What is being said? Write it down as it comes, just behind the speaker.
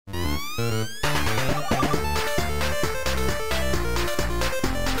Welcome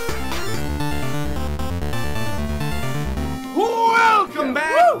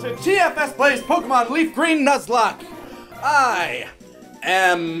back to TFS Plays Pokemon Leaf Green Nuzlocke. I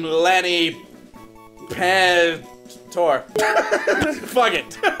am Lenny Pantor. Fuck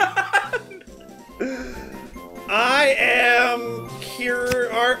it. I am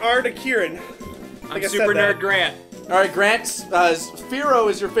Arda Kieran. I'm Super Nerd Grant. All right, Grant. Fearow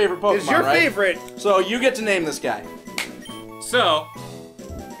is your favorite Pokemon, Is your right? favorite? So you get to name this guy. So,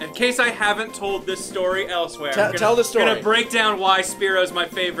 in case I haven't told this story elsewhere, I'm tell the story. I'm gonna break down why Spearow's my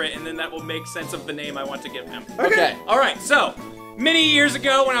favorite, and then that will make sense of the name I want to give him. Okay. All right. So, many years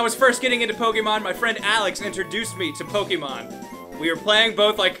ago, when I was first getting into Pokemon, my friend Alex introduced me to Pokemon. We were playing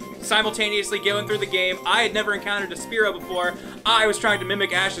both, like, simultaneously going through the game. I had never encountered a Spearow before. I was trying to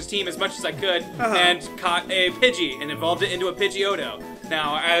mimic Ash's team as much as I could, and caught a Pidgey and evolved it into a Pidgeotto.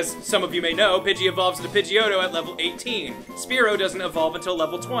 Now, as some of you may know, Pidgey evolves into Pidgeotto at level 18. Spearow doesn't evolve until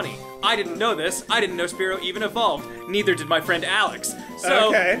level 20. I didn't know this. I didn't know Spearow even evolved. Neither did my friend Alex.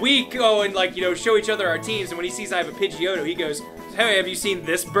 So we go and, like, you know, show each other our teams, and when he sees I have a Pidgeotto, he goes, "Hey, have you seen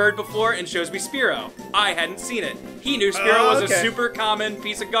this bird before?" and shows me Spearow. I hadn't seen it. He knew Spearow was a super common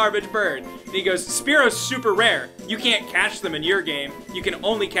piece of garbage bird. And he goes, "Spearow's super rare. You can't catch them in your game. You can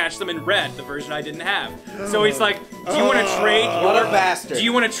only catch them in red, the version I didn't have." So he's like, "Do you want to trade Do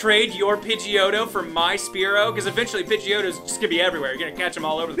you want to trade your Pidgeotto for my Spearow? Because eventually Pidgeotto's just gonna be everywhere. You're gonna catch them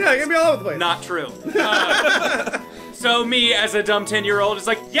all over the place." Yeah, you're gonna be all over the place. Not true. So me, as a dumb 10-year-old, is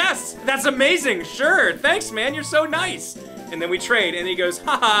like, "Yes, that's amazing. Sure, thanks, man. You're so nice." And then we trade, and he goes,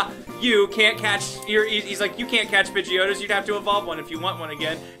 "Haha, you can't catch." He's like, "You can't catch Pidgeottos. You'd have to evolve one if you want one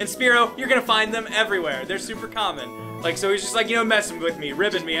again. And Spearow, you're gonna find them everywhere. They're super common." Like, so he's just like, you know, messing with me,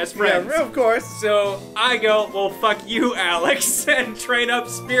 ribbing me as friends. Yeah, of course. So I go, "Well, fuck you, Alex," and train up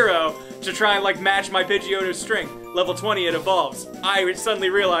Spearow to try and, like, match my Pidgeotto's strength. Level 20, it evolves. I suddenly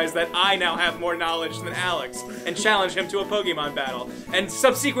realize that I now have more knowledge than Alex, and challenge him to a Pokemon battle, and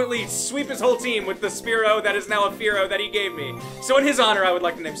subsequently sweep his whole team with the Spearow that is now a Fearow that he gave me. So in his honor, I would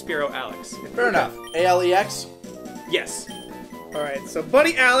like to name Spearow Alex. Fair enough. ALEX? Yes. Alright, so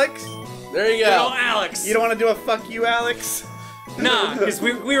buddy Alex. There you go. Good old Alex. You don't want to do a fuck you, Alex? Nah, because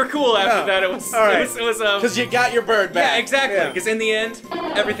we were cool after that. It was, because you got your bird back. Yeah, exactly. Because in the end,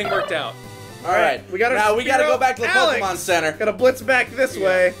 everything worked out. Alright, we gotta go back to the Alex. Pokemon Center. Gotta blitz back this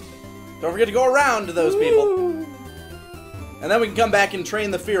way. Don't forget to go around to those people. And then we can come back and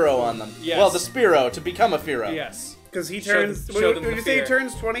train the Fearow on them. Yes. Well, the Spearow to become a Fearow. Yes. Because he turns. Show them Would you say he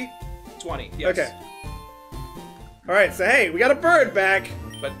turns 20? 20, yes. Okay. Alright, so hey, we got a bird back.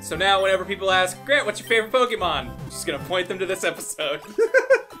 But so now, whenever people ask, "Grant, what's your favorite Pokemon?" I'm just gonna point them to this episode.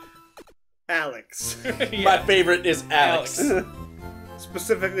 Alex. Yeah. My favorite is Alex.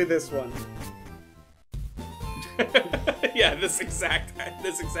 Specifically this one. Yeah, this exact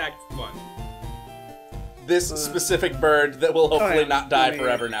one. This specific bird that will hopefully not die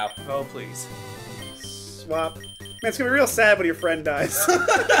forever now. Oh, please. Swap. Man, it's gonna be real sad when your friend dies.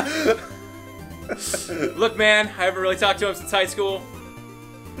 Look, man, I haven't really talked to him since high school.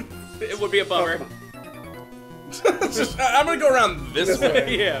 It would be a bummer. I'm gonna go around this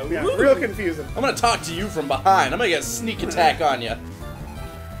way. Yeah, real confusing. I'm gonna talk to you from behind. I'm gonna get a sneak attack on you.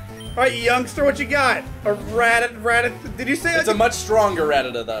 Alright, youngster, what you got? A Rattata. Did you say it's a much stronger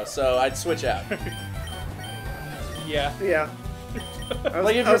Rattata, though, so I'd switch out. Yeah. Yeah. I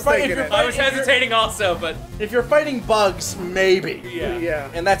was hesitating also, but if you're fighting bugs, maybe. Yeah.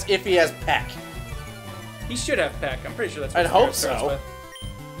 Yeah. And that's if he has Peck. He should have Peck. I'm pretty sure that's what I'd hope so.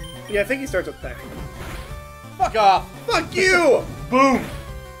 Yeah, I think he starts with Peck. Fuck off. Fuck you! Boom.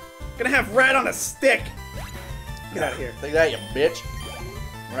 Gonna have rat on a stick. Get out of here. Take that, you bitch.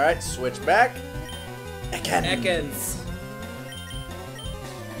 Alright, switch back. Ekans.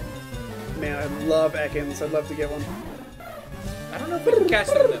 Man, I love Ekans. I'd love to get one. I don't know if we can catch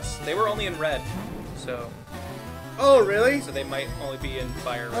them in this. They were only in red, so. Oh, really? So they might only be in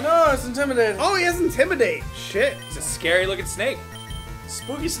fire. Oh no, it's intimidating. Oh, he has Intimidate. Shit. It's a scary looking snake.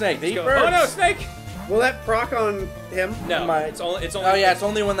 Spooky snake. They eat Go. birds. Oh no, snake! Will that proc on him? No, it's only. Oh yeah, it's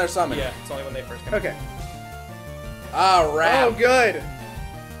only when they're summoned. Yeah, it's only when they first come. Okay. Ah, rat. Oh, good.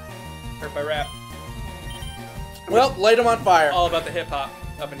 Hurt by rat. Well, light him on fire. All about the hip hop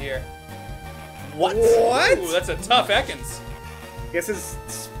up in here. What? What? Ooh, that's a tough Ekans. Guess his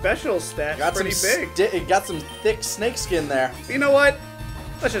special stat Got pretty some big. It got some thick snake skin there. You know what?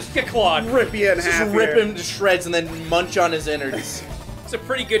 Let's just get clawed. Rip you in half. Just rip him to shreds and then munch on his innards. It's a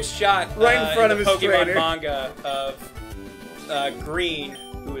pretty good shot right in front of the his Pokemon trainer. manga of Green,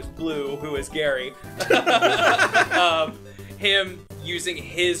 who is blue, who is Gary. Him using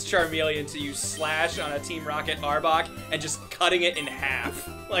his Charmeleon to use Slash on a Team Rocket Arbok and just cutting it in half.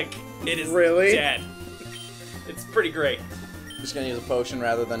 Like, it is Really? dead. It's pretty great. Just gonna use a potion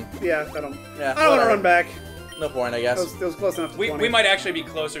rather than. Yeah, I don't want to whatever. run back. No point, I guess. It was close enough to 20. We might actually be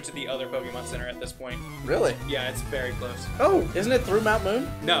closer to the other Pokemon Center at this point. Really? Yeah, it's very close. Oh. Isn't it through Mount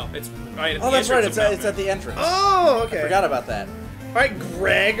Moon? No, it's right at Oh, the that's right. entrance of It's Mount at the entrance. Oh, okay. I forgot about that. All right,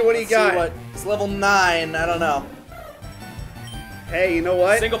 Greg, what do you Let's got? see what. It's level 9. I don't know. Hey, you know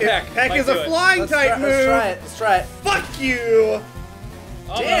what? Single Peck Peck might is do a it. flying type move. Let's try it. Let's try it. Fuck you.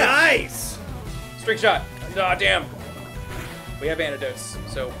 Oh, Damn. no. Nice. String shot. Oh, damn. We have antidotes,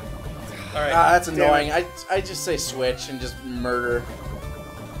 so. Alright. Ah, that's Damn annoying. I just say switch and just murder.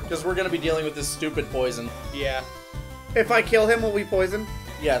 Because we're gonna be dealing with this stupid poison. Yeah. If I kill him, will we poison?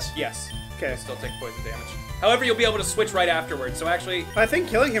 Yes. Yes. Okay. You'll still take poison damage. However, you'll be able to switch right afterwards, so actually. I think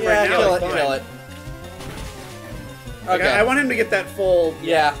killing him Yeah, right now kill is it. fine. Kill it. Like, Okay. I want him to get that full.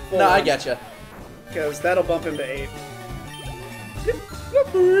 Yeah. full No, I one, get you. Because that'll bump him to 8.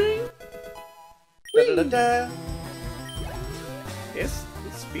 Yes.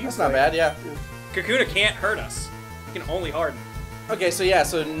 Speed. That's not bad. Yeah. Kakuna can't hurt us. He can only harden. Okay. So yeah.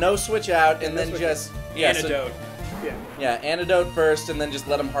 So no switch out, and no then switch just yeah. So, Antidote. Yeah. yeah. Antidote first, and then just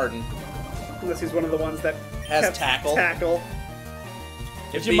let him harden. Unless he's one of the ones that Has kept tackle. Tackle.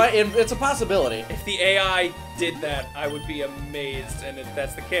 If you might, it's a possibility. If the AI did that, I would be amazed, and if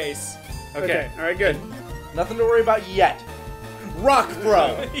that's the case. Okay. All right. Good. Nothing to worry about yet. Rock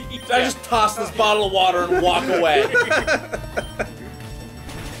throw. I just toss this bottle of water and walk away.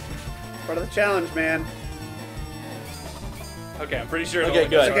 Part of the challenge, man. Okay, I'm pretty sure. Okay, it'll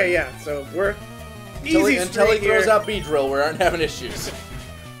good. Okay. Yeah. So we're Until easy he throws here. out Beedrill, we aren't having issues.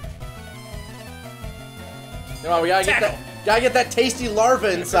 Come on, we gotta get that tasty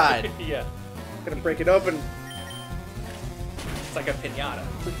larva inside. Yeah. Gonna break it open. It's like a pinata.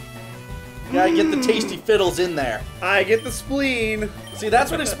 Gotta get the tasty fiddles in there. I get the spleen. See,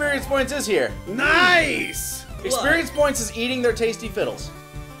 that's what experience points is here. Nice. Experience points is eating their tasty fiddles.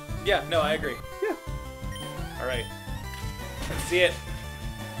 Yeah, no, I agree. Yeah. Alright. Let's see it.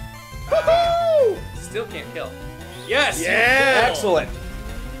 Woohoo! Still can't kill. Yes! you Yeah! kill. Excellent.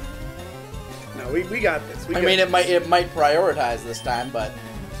 No, we got this. I mean, it might prioritize this time, but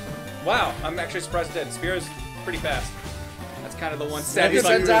Wow, I'm actually surprised it did. Spear's pretty fast. That's kind of the one if step. it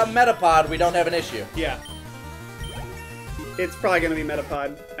sends out Metapod, we don't have an issue. Yeah. It's probably gonna be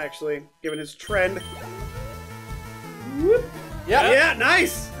Metapod, actually, given his trend. Whoop. Yep. Yeah,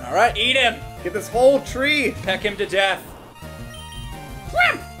 nice. All right. Eat him! Get this whole tree. Peck him to death.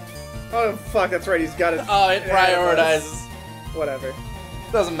 Wham! Oh fuck, that's right. He's got it. Oh, it Yeah, prioritizes. Whatever.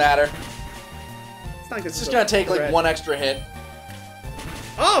 Doesn't matter. It's not It's just gonna take like one extra hit.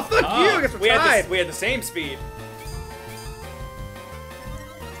 Oh fuck Oh, you! I guess we're tied. we had the same speed.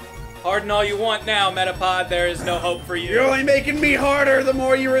 Harden all you want now, Metapod. There is no hope for you. You're only making me harder the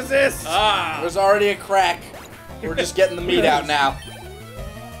more you resist. Ah! There's already a crack. We're just getting the meat out now.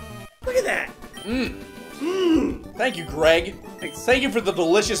 Look at that. Thank you, Greg. Thanks. Thank you for the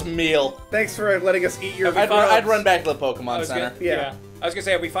delicious meal. Thanks for letting us eat your. I'd run back to the I Pokemon was Center. gonna, Yeah. I was gonna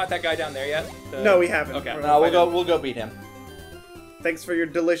say, have we fought that guy down there yet? No, we haven't. Okay. We're No, gonna fight him. we'll go beat him. Thanks for your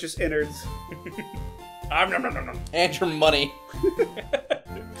delicious innards. And your money.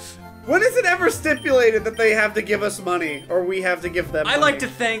 When is it ever stipulated that they have to give us money, or we have to give them I money? like to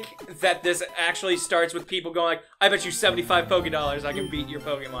think that this actually starts with people going like, I bet you 75 Pokédollars I can beat your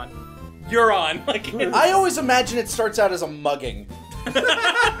Pokemon. You're on. Like, I always imagine it starts out as a mugging.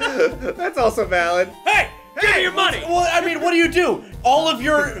 That's also valid. hey, give me your money. Well, I mean, what do? All of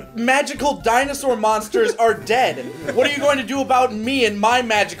your magical dinosaur monsters are dead. What are you going to do about me and my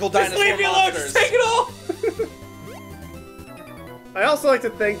magical Just dinosaur leave me alone. monsters? Just take it all. I also like to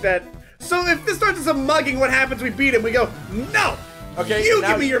think that. So if this starts as a mugging, what happens? We beat him. We go, no. Okay, You now,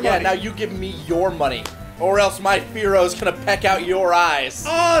 give me your money. Yeah, now you give me your money, or else my Fearo's gonna peck out your eyes.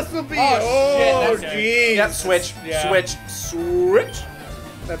 Oh, this will be. Oh, shit, Oh, jeez. Yep, switch, Yeah. switch.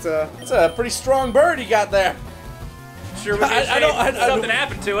 That's a. That's a pretty strong bird you got there. Sure, we're I don't- I don't- something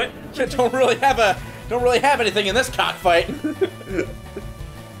happened to it. Don't really have anything in this cockfight.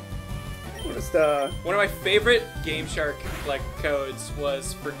 Just One of my favorite Game Shark like codes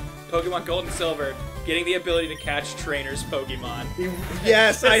was for Pokemon Gold and Silver getting the ability to catch trainers' Pokemon.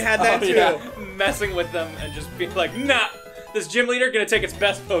 Yes, I had that Oh, too. yeah. Messing with them and just being like, nah, this gym leader gonna take its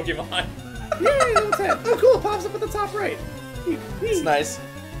best Pokemon. Yay, what's that? Oh, cool. It pops up at the top right. It's nice.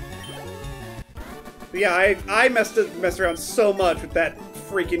 Yeah, I messed around so much with that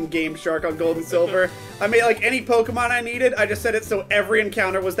freaking Game Shark on Gold and Silver. I made like any Pokemon I needed, I just set it so every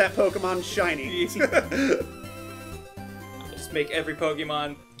encounter was that Pokemon shiny. Just just make every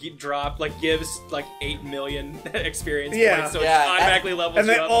Pokemon drop, like, gives, like, 8 million experience Yeah. points, so Yeah, it automatically levels And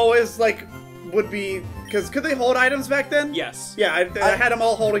you they up. always, like, would be... Because could they hold items back then? Yes. Yeah, I had them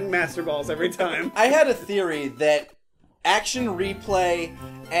all holding Master Balls every time. I had a theory that Action Replay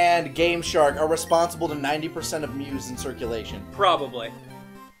and Game Shark are responsible to 90% of Mews in circulation. Probably.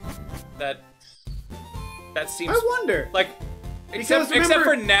 That seems... I wonder. Like, Because except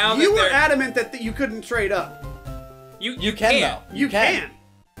for remember, now that you were they're... adamant that you couldn't trade up. You can, though. You can.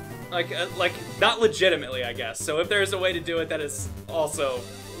 Like, not legitimately, I guess. So if there's a way to do it, that is also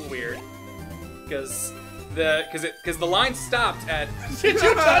weird. Because the line stopped at... Did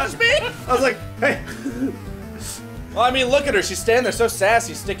you touch me? I was like, hey. Well, I mean, look at her. She's standing there so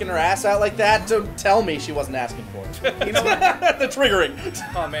sassy, sticking her ass out like that. Don't tell me she wasn't asking for it. You know what? The triggering.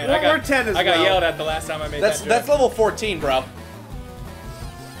 Oh man, Well, I got we're 10 as I got well. yelled at the last time I made that joke. That's level 14, bro.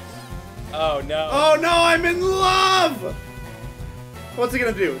 Oh no. Oh no, I'm in love! What's it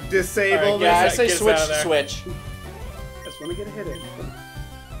gonna do? Disable Alright, Yeah, I this? say Get us switch, out of there. switch. Just wanna get a hit in.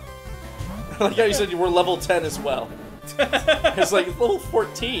 I like how you said you were level 10 as well. It's like level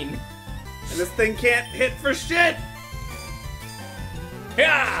 14. And this thing can't hit for shit!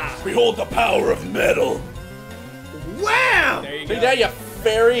 Yeah! Behold the power of metal. Wow! There you See go. that, you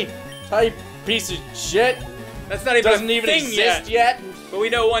fairy type piece of shit? That's not even Doesn't a even thing exist yet. But we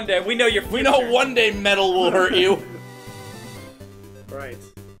know one day. We know your future. We know one day metal will hurt you. Right.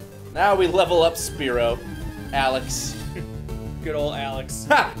 Now we level up Spearow. Alex. Good old Alex.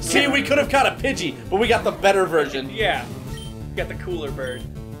 Ha! See, we could have caught a Pidgey, but we got the better version. Yeah. Got the cooler bird.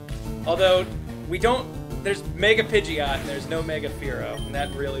 Although, we don't... There's Mega Pidgeot and there's no Mega Fearow, and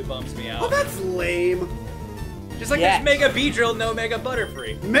that really bums me out. Oh, that's lame. Just like Yeah. there's Mega Beedrill, no Mega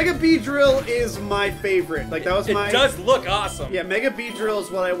Butterfree. Mega Beedrill is my favorite. Like, that was It my... does look awesome. Yeah, Mega Beedrill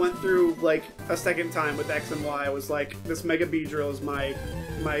is what I went through, like, a second time with X and Y. I was like, this Mega Beedrill is my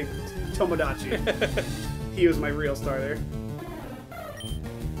Tomodachi. He was my real starter.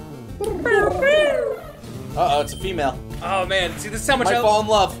 Uh-oh, it's a female. Oh man, see this is how much Might fall in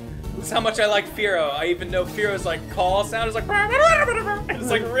love. this is how much I like Fearow. I even know Fearow's like call sound is like it's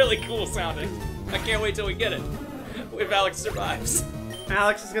like really cool sounding. I can't wait till we get it. If Alex survives.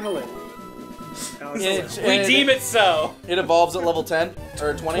 Alex is gonna live. Alex Yeah, is We deem it so. It evolves at level 10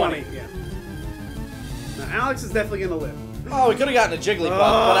 or 20. 20, yeah. Now, Alex is definitely gonna live. Oh, we could have gotten a Jigglypuff,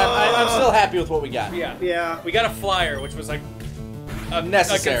 but I'm still happy with what we got. Yeah. Yeah. We got a flyer, which was like a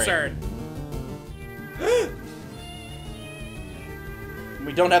Necessary. concern.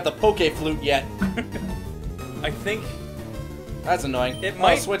 We don't have the Poke Flute yet. I think That's annoying. It Oh,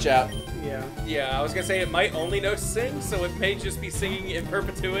 might- switch out. Yeah. yeah, I was gonna say it might only know sing, so it may just be singing in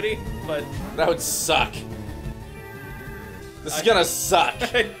perpetuity, but That would suck. This is gonna suck.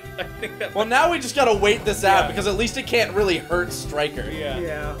 I think that Well, now we just gotta wait this out Yeah. because at least it can't really hurt Striker. yeah.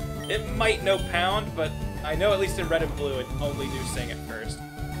 Yeah. It might know pound, but I know at least in red and blue it only knew sing at first.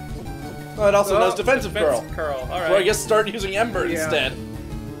 Oh, it also Oh, knows Defensive Curl. Curl. All right. So I guess start using Ember Yeah. instead.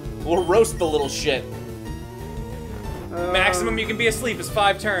 We'll roast the little shit. Maximum you can be asleep is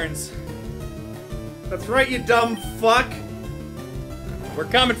 5 turns. That's right, you dumb fuck. We're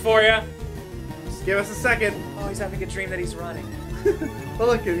coming for you. Just give us a second. Oh, he's having a dream that he's running. Oh,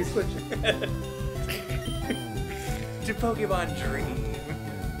 look, he's switching. To Pokemon Dream.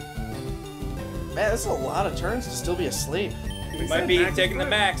 Man, this is a lot of turns to still be asleep. We might be taking the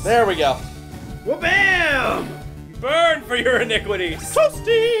max. There we go. Well, bam! Burn for your iniquities.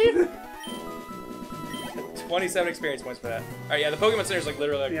 Toasty! 27 experience points for that. Alright, yeah, the Pokemon Center is like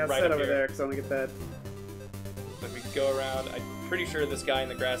literally like Yeah, right set up over here. there, because I want to get that. Let me go around. I'm pretty sure this guy in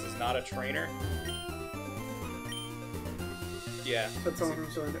the grass is not a trainer. Yeah. That's all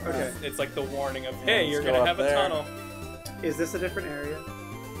I'm showing. Okay. It's like the warning of, hey, let's you're go gonna up have a there. tunnel. Is this a different area?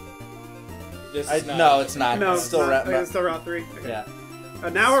 This is not. No, it's not. No, it's still not. Route. Okay, it's still Route 3. Okay. Yeah.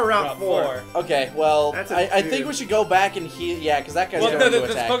 Now we're Route 4. Okay, well, That's a I think dude. we should go back and heal. Yeah, because that guy's Well, going the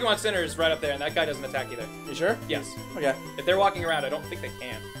to attack. Pokemon Center is right up there, and that guy doesn't attack either. You sure? Yes. Okay. If they're walking around, I don't think they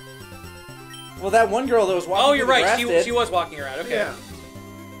can. Well, that one girl that was walking. Oh, you're through the right. grass did. She was walking around. Okay. Yeah.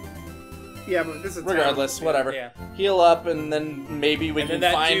 Yeah, but this is Regardless, town. whatever. Yeah. Heal up, and then maybe we And can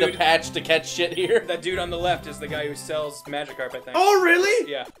then that find a dude- patch to catch shit here. That dude on the left is the guy who sells Magikarp, I think. Oh,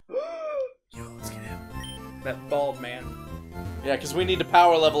 really? Yeah. Yo, let's get him. That bald man. Yeah, because we need to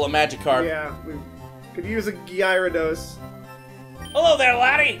power level a Magikarp. Yeah, we could use a Gyarados. Hello there,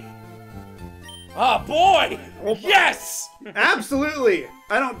 laddie! Oh boy! Oh, Yes! Absolutely.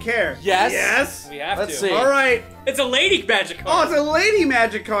 I don't care. Yes? Yes. We have Let's to. see. All right. It's a lady Magikarp! Oh, it's a lady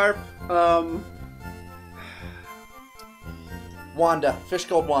Magikarp. Wanda. Fish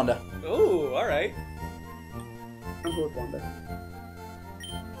called Wanda. Ooh, alright. I'm cool with Wanda.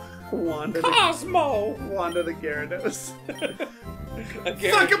 Wanda. Cosmo! Wanda the Gyarados.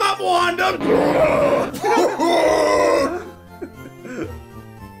 Okay. Fuck him up, Wanda!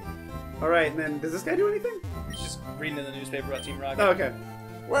 Alright, and then does this guy do anything? Just reading in the newspaper about Team Rocket. Oh, okay.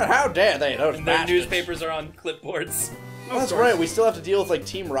 Well, how dare they? Those And their bastards. newspapers are on clipboards. Oh, that's right. We still have to deal with like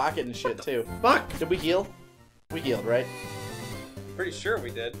Team Rocket and shit too. Fuck! Did we heal? We healed, right? Pretty sure we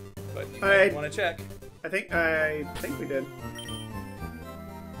did, but you I- want to check. I think we did.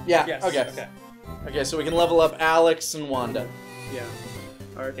 Yeah. Yes. Okay. Okay, so we can level up Alex and Wanda. Yeah.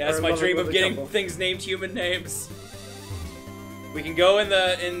 Yeah, that's my dream of getting things named human names. We can go in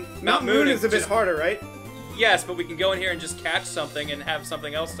Mount Moon is a bit harder, right? Yes, but we can go in here and just catch something and have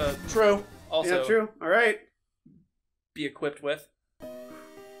something else to True. also Yeah, true. Alright. be equipped with.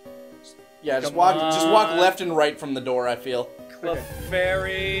 Yeah, just Come walk on. left and right from the door, I feel.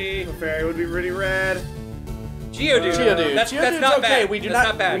 Clefairy. The fairy would be really rad. Geodude. Geodude. That's Geodude's not okay. bad. We do That's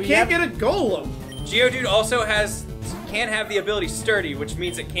not- bad. We can't get a golem! Geodude also can have the ability Sturdy, which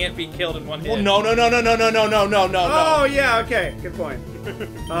means it can't be killed in one hit. Well, no. Oh, yeah, okay. Good point.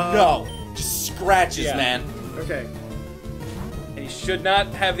 No. Just scratches, Yeah. man. Okay. And he should not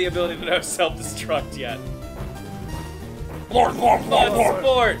have the ability to know self-destruct yet. Lord.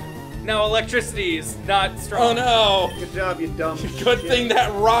 Sport! Now electricity is not Oh strong. no. Good job, you dumb Good shit. thing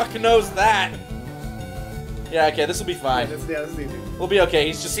that rock knows that. Yeah, okay, this will be Yeah, fine. this is easy. We'll be okay.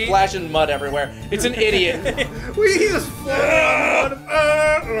 He's just See? splashing mud everywhere. It's an idiot. He just floated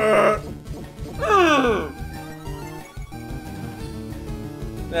on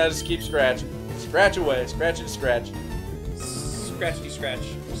Nah, just keep scratching. Scratch away. Scratch and scratch. Scratchy scratch.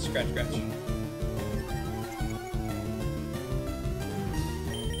 Scratch scratch.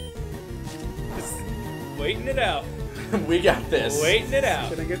 Just waiting it out. We got this. Waiting it out.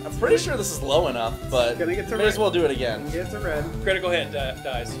 Gonna get, I'm pretty sure this is low enough, but Gonna get to may as red. well do it again. It's a red. Critical hit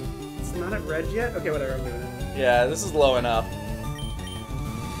dies. It's not at red yet? Okay, whatever, I'm doing it. Yeah, this is low enough.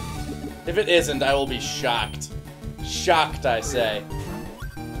 If it isn't, I will be shocked. Shocked, I say.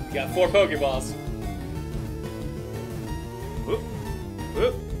 You got 4 Pokeballs. Whoop.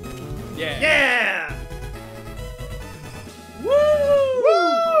 Whoop. Yeah. Yeah!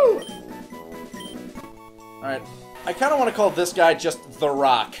 Woo! Alright. I kind of want to call this guy just The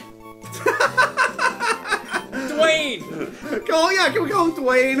Rock. Dwayne! Can we call him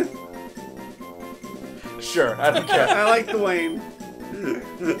Dwayne? Sure, I don't care. I like Dwayne.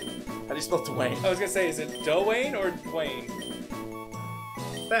 How do you spell Dwayne? I was gonna say, is it Dwayne or Dwayne?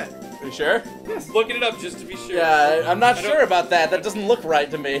 That. Are you sure? Looking it up just to be sure. Yeah, I'm not I don't- sure about that. That doesn't look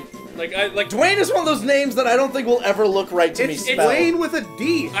right to me. Like Dwayne is one of those names that I don't think will ever look right to me It's spelled. Dwayne with a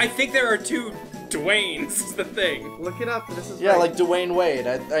D. I think there are 2 Dwaynes. Is the thing. Look it up. This is Yeah, right. like Dwayne Wade.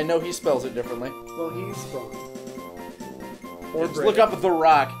 I know he spells it differently. Well, he's wrong. Or Just look up The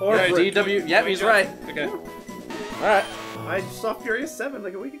Rock. Or Yeah, Brit. DW. Yep, he's right. Okay. Alright. I saw Furious 7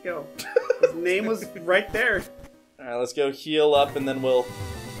 like a week ago. His name was right there. Alright, let's go heal up and then we'll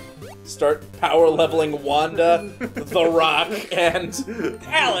start power leveling Wanda, The Rock, and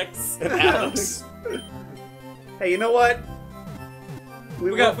Alex. Alex. Hey, you know what?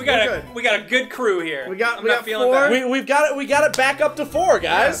 We got a good crew here. We got- I'm we not got feeling 4. bad. We got it back up to 4, Yeah,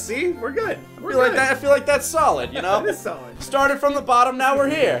 guys. see? We're good. I We're feel like good. that. I feel like that's solid. You know. It is solid. Started from the bottom. Now we're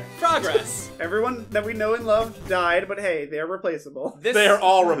here. Progress. Everyone that we know and love died, but hey, they're replaceable. This, They are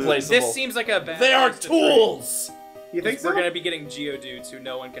all replaceable. This seems like a bad. They are place to trade. tools. You think so? We're gonna be getting Geodudes who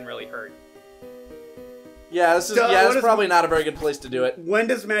no one can really hurt. Yeah, this is Duh, yeah, what it's is- probably not a very good place to do it. When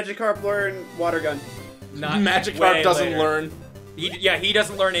does Magikarp learn Water Gun? Not Magikarp way doesn't later. learn. He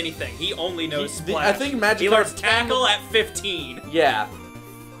doesn't learn anything. He only knows I Splash. think Magikarp He learns Tackle at 15. Yeah,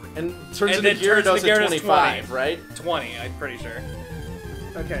 and turns And into then turns Gyarados into at Gyarados 25, 20. right? 20, I'm pretty sure.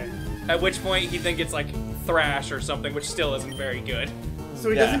 Okay. At which point he then gets like Thrash or something, which still isn't very good. So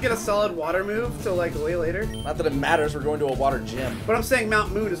he Yeah. doesn't get a solid water move till like way later? Not that it matters. We're going to a water gym. But I'm saying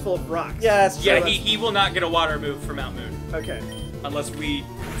Mount Moon is full of rocks. Yeah, that's true. Yeah, that's- he will not get a water move for Mount Moon Okay. unless we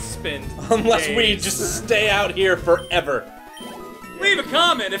spend. Unless we days. just stay out here forever. Leave a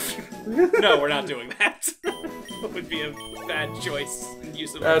comment if. No, we're not doing that. That would be a bad choice in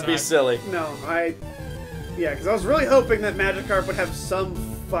use of our That would be time. silly. No, yeah, because I was really hoping that Magikarp would have some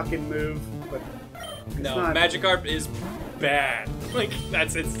fucking move, but No, not. Magikarp is bad. Like,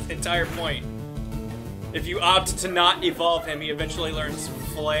 that's its entire point. If you opt to not evolve him, he eventually learns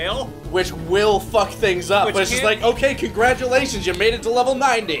Flail. Which will fuck things up, Which but it's just can't- like, okay, congratulations, you made it to level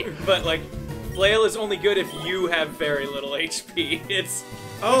 90. But, like, Flail is only good if you have very little HP. It's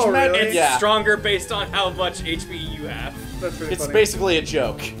oh Which might- really? Yeah. stronger based on how much HP you have. That's really It's funny. basically a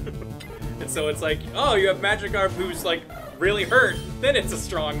joke. And so it's like, oh, you have Magikarp who's like really hurt, then it's a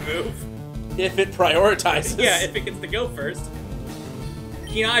strong move. If it prioritizes. Yeah, if it gets to go first.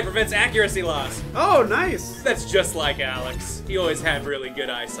 Keen Eye prevents accuracy loss. Oh, nice. That's just like Alex. He always had really good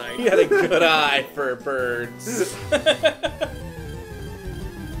eyesight. He had a good eye for birds.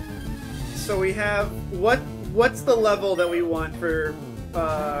 So we have what's the level that we want for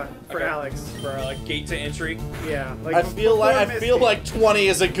Alex? For like gate to entry. Yeah, like I feel like 20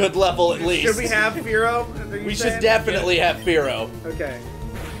 is a good level at least. Should we have Firo? We should definitely have Firo. Okay.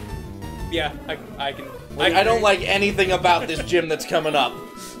 Yeah, I can. I don't like anything about this gym that's coming up.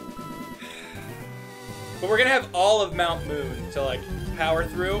 But we're gonna have all of Mount Moon to like power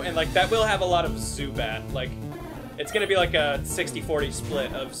through, and like that will have a lot of Zubat. Like, it's gonna be like a 60-40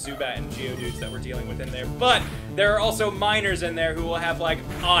 split of Zubat and Geodudes that we're dealing with in there. But there are also minors in there who will have like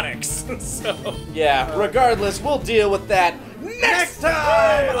Onix. So yeah, regardless, we'll deal with that next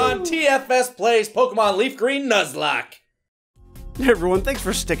time on TFS Plays Pokemon Leaf Green Nuzlocke. Hey everyone, thanks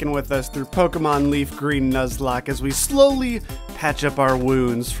for sticking with us through Pokemon Leaf Green Nuzlocke as we slowly patch up our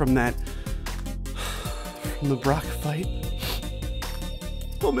wounds from the Brock fight.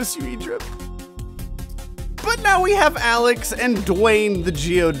 We'll miss you, Edrip. But now we have Alex and Dwayne the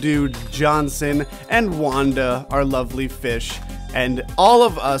Geodude Johnson and Wanda, our lovely fish, and all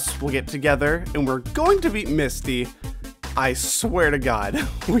of us will get together and we're going to beat Misty. I swear to God,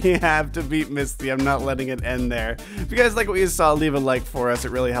 we have to beat Misty. I'm not letting it end there. If you guys like what you saw, leave a like for us.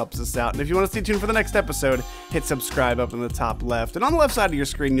 It really helps us out. And if you want to stay tuned for the next episode, hit subscribe up in the top left. And on the left side of your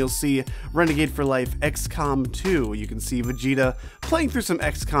screen, you'll see Renegade for Life XCOM 2. You can see Vegeta playing through some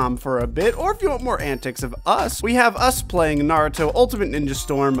XCOM for a bit. Or if you want more antics of us, we have us playing Naruto Ultimate Ninja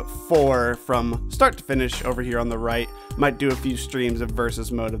Storm 4 from start to finish over here on the right. Might do a few streams of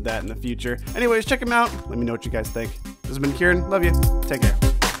versus mode of that in the future. Anyways, check them out. Let me know what you guys think. This has been Kieran. Love you. Take care.